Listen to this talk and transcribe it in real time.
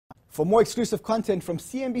For more exclusive content from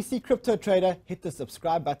CNBC Crypto Trader, hit the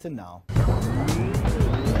subscribe button now.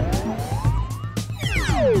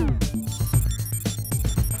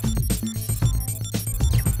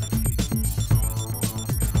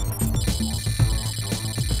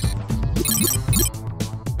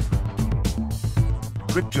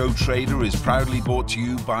 Crypto Trader is proudly brought to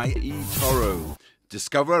you by eToro.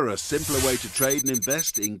 Discover a simpler way to trade and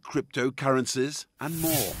invest in cryptocurrencies and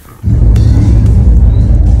more.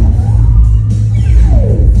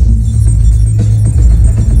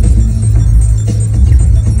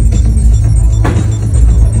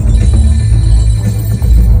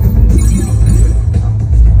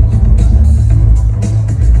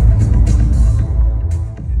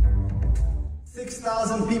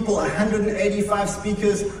 6,000 people, 185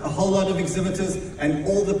 speakers, a whole lot of exhibitors, and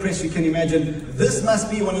all the press you can imagine. This must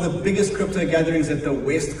be one of the biggest crypto gatherings that the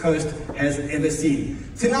West Coast has ever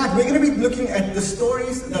seen. Tonight, we're going to be looking at the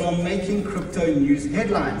stories that are making crypto news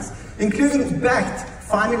headlines, including Bakkt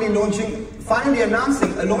finally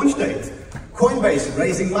announcing a launch date, Coinbase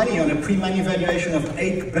raising money on a pre-money valuation of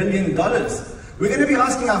 $8 billion. We're going to be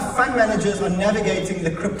asking our fund managers on navigating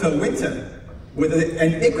the crypto winter, whether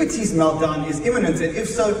an equities meltdown is imminent, and if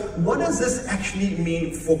so, what does this actually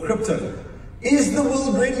mean for crypto? Is the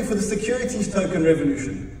world ready for the securities token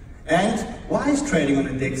revolution? And why is trading on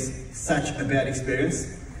a DEX such a bad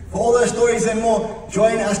experience? For all those stories and more,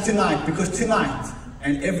 join us tonight, because tonight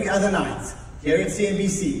and every other night here at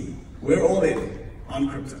CNBC, we're all in on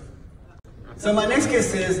crypto. So my next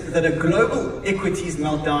guest says that a global equities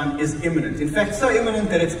meltdown is imminent. In fact, so imminent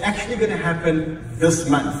that it's actually going to happen this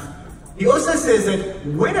month. He also says that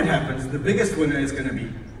when it happens, the biggest winner is going to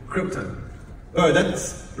be crypto. Oh,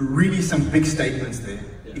 that's really some big statements there.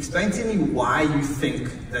 Explain to me why you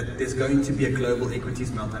think that there's going to be a global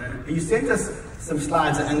equities meltdown. You sent us some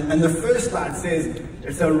slides, and the first slide says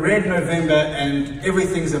it's a red November and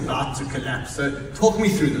everything's about to collapse. So talk me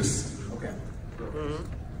through this. Okay.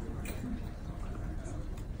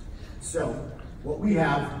 So what we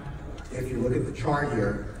have, if you look at the chart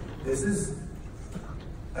here, this is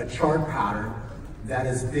a chart pattern that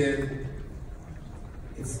has been,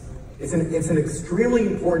 it's an extremely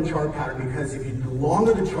important chart pattern, because if the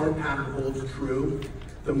longer the chart pattern holds true,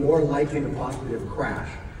 the more likely the possibility of a crash.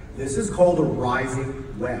 This is called a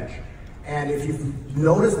rising wedge. And if you've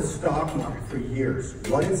noticed the stock market for years,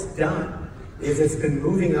 what it's done is it's been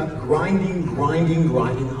moving up, grinding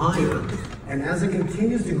higher. And as it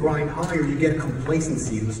continues to grind higher, you get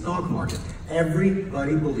complacency in the stock market.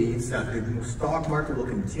 Everybody believes that the stock market will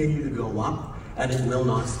continue to go up and it will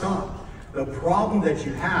not stop. The problem that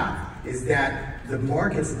you have is that the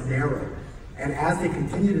market's narrow. And as they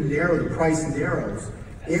continue to narrow, the price narrows.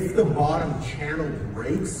 If the bottom channel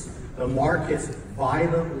breaks, the markets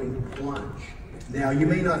violently plunge. Now, you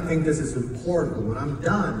may not think this is important, but when I'm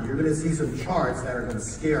done, you're going to see some charts that are going to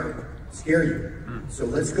scare you. So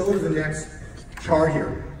let's go to the next chart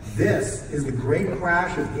here. This is the great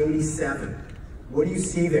crash of '87. What do you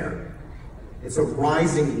see there? It's a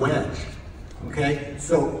rising wedge. Okay,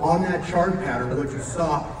 so on that chart pattern, what you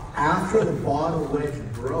saw, after the bottom wedge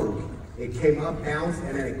broke, it came up, bounced,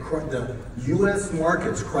 and then the U.S.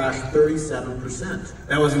 markets crashed 37%.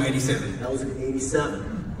 That was in '87. That was in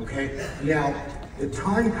 '87. Okay, now the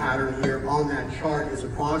time pattern here on that chart is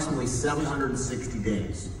approximately 760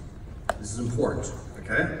 days. This is important.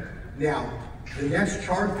 Okay. Now, the next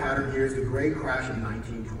chart pattern here is the great crash of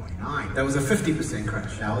 1929. That was a 50%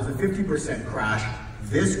 crash. That was a 50% crash.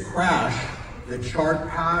 This crash, the chart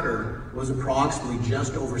pattern was approximately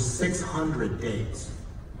just over 600 days.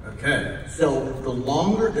 Okay. So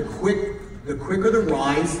the quicker the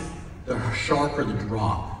rise, the sharper the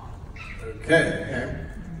drop. Okay.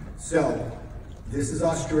 So this is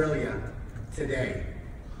Australia today.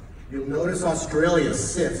 You'll notice Australia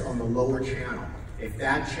sits on the lower channel. If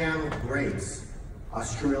that channel breaks,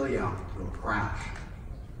 Australia will crash.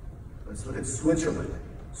 Let's look at Switzerland.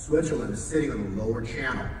 Switzerland is sitting on the lower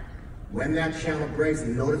channel. When that channel breaks,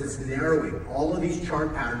 and notice it's narrowing. All of these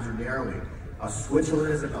chart patterns are narrowing.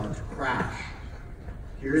 Switzerland is about to crash.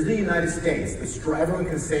 Here's the United States. Everyone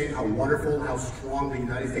can say how wonderful, how strong the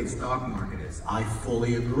United States stock market is. I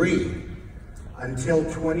fully agree. Until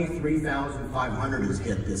 23,500 is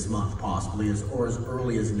hit this month, possibly, or as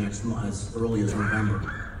early as next month, as early as November.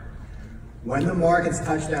 When the markets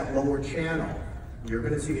touch that lower channel, you're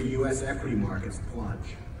going to see the U.S. equity markets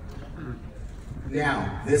plunge.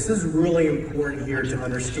 Now, this is really important here to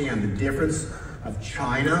understand the difference of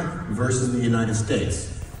China versus the United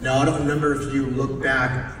States. Now, I don't remember if you look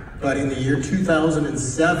back, but in the year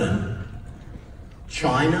 2007,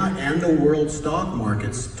 China and the world stock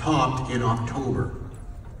markets topped in October.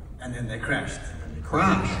 And then they crashed.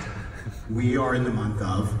 Crashed. We are in the month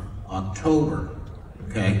of October.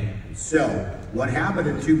 Okay? So, what happened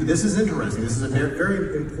in this is interesting. This is a very,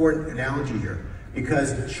 very important analogy here.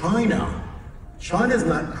 Because China's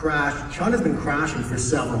not crashed. China's been crashing for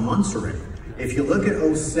several months already. If you look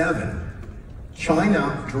at 07,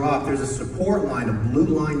 China dropped, there's a support line, a blue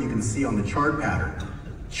line you can see on the chart pattern.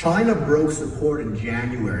 China broke support in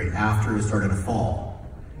January after it started to fall.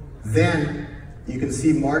 Then you can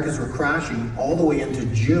see markets were crashing all the way into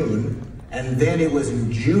June, and then it was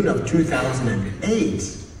in June of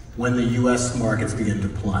 2008 when the US markets began to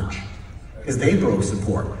plunge, because they broke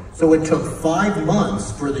support. So it took 5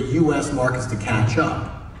 months for the US markets to catch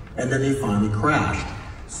up, and then they finally crashed.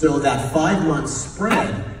 So that 5-month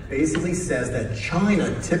spread basically says that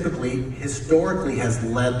China typically, historically, has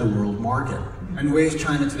led the world market. And where's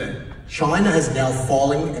China today? China is now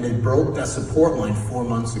falling, and it broke that support line 4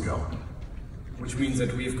 months ago. Which means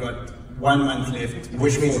that we've got 1 month left.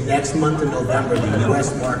 Which means next month in November, the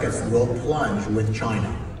US markets will plunge with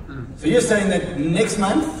China. So you're saying that next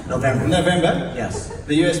month? November. Yes.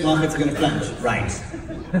 The US markets are going to plunge? Right.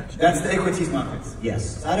 That's the equities markets?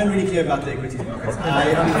 Yes. I don't really care about the equities markets. I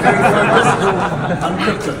am very focused on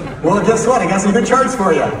crypto. Well, guess what? I got some good charts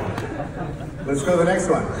for you. Let's go to the next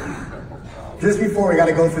one. Just before, we got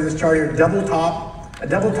to go through this chart here. Double top. A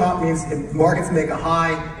double top means if markets make a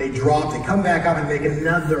high, they drop, they come back up and make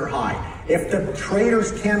another high. If the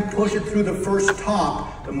traders can't push it through the first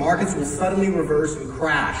top, the markets will suddenly reverse and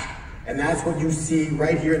crash. And that's what you see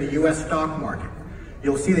right here in the US stock market.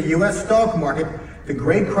 You'll see the US stock market, the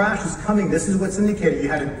great crash is coming. This is what's indicated. You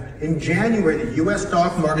had in January, the US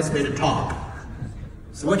stock markets made a top.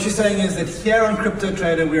 So what you're saying is that here on Crypto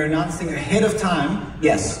Trader, we're announcing ahead of time,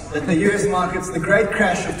 yes, that the US markets, the great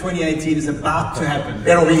crash of 2018 is about to happen.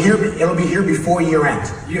 It'll be here before year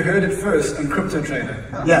end. You heard it first on Crypto Trader.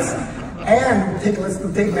 Yes. And let's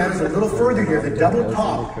take matters a little further here. The double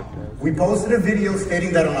top. We posted a video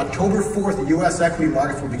stating that on October 4th, the US equity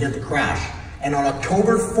markets will begin to crash. And on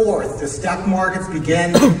October 4th, the stock markets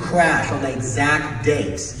began to crash on the exact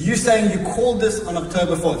date. You're saying you called this on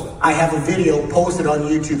October 4th? I have a video posted on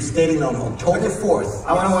YouTube stating on October 4th.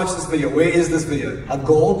 I want to watch this video. Where is this video? A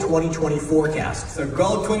gold 2020 forecast. So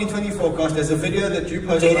gold 2020 forecast, there's a video that you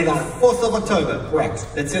posted on the 4th of October. Correct.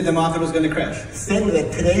 That said the market was going to crash. Stating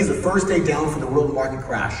that today is the first day down for the world market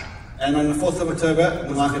crash. And on the 4th of October,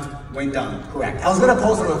 the market went down. Correct. I was going to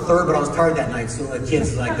post it on the 3rd, but I was tired that night, so the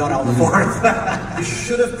kids got on the 4th. You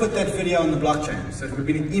should have put that video on the blockchain, so it would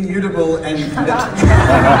be immutable and...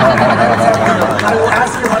 I'll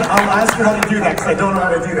ask you how to do that, because I don't know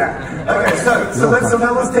how to do that. Okay, so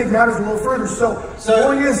now let's take matters a little further. So the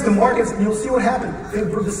point is, the markets, and you'll see what happened.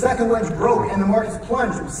 The second wedge broke, and the markets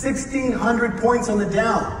plunged 1,600 points on the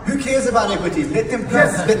down. Who cares about equities? Let them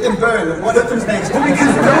press, let them burn. What happens next?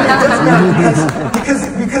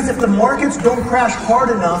 Because if the markets don't crash hard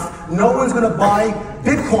enough, no one's going to buy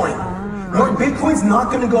Bitcoin. Bitcoin's not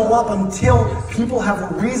going to go up until people have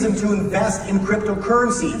a reason to invest in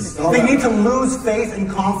cryptocurrencies. They need to lose faith and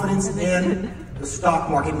confidence in the stock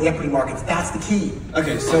market and the equity markets. That's the key.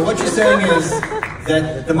 Okay, so what you're saying is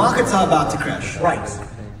that the markets are about to crash. Right.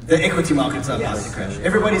 The equity markets are about to crash.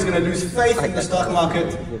 Everybody's going to lose faith in the stock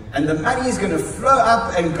market, and the money is going to flow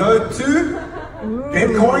up and go to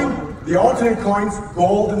Bitcoin, the alternate coins,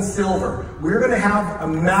 gold and silver. We're going to have a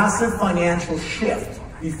massive financial shift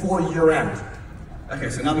before year end. Okay,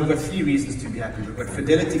 so now we've got 3 reasons to be happy. We've got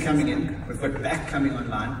Fidelity coming in, we've got BAC coming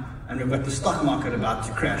online, and we've got the stock market about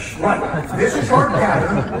to crash. Right. This chart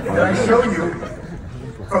pattern that I show you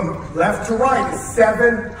from left to right is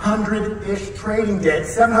 700-ish trading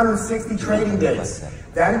days, 760 trading days.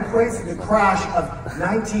 That equates to the crash of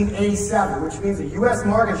 1987, which means the US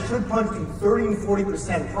market should plunge between 30 and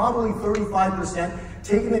 40%, probably 35%,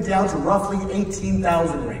 taking it down to roughly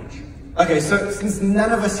 18,000 range. Okay, so since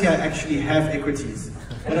none of us here actually have equities,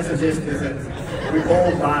 what I suggest is that we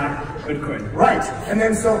all buy Bitcoin. Right, and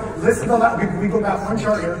then so let's go back, we go back one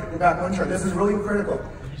chart here, go back one chart. This is really critical.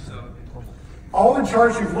 All the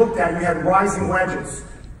charts you've looked at, you had rising wedges.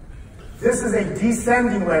 This is a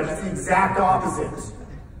descending wedge, it's the exact opposite.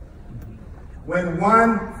 When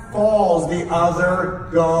one falls, the other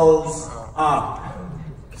goes up.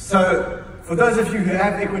 So, for those of you who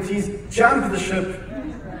have equities, jump the ship.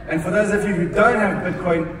 And for those of you who don't have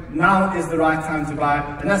Bitcoin, now is the right time to buy.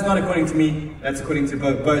 And that's not according to me, that's according to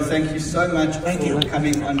Bo. Bo, thank you so much for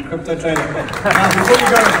coming on Crypto Trader. Now, before you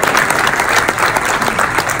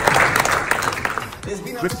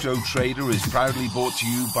go, Crypto Trader is proudly brought to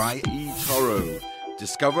you by eToro.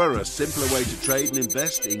 Discover a simpler way to trade and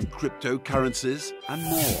invest in cryptocurrencies and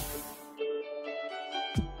more.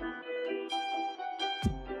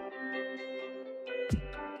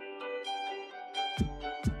 Bye.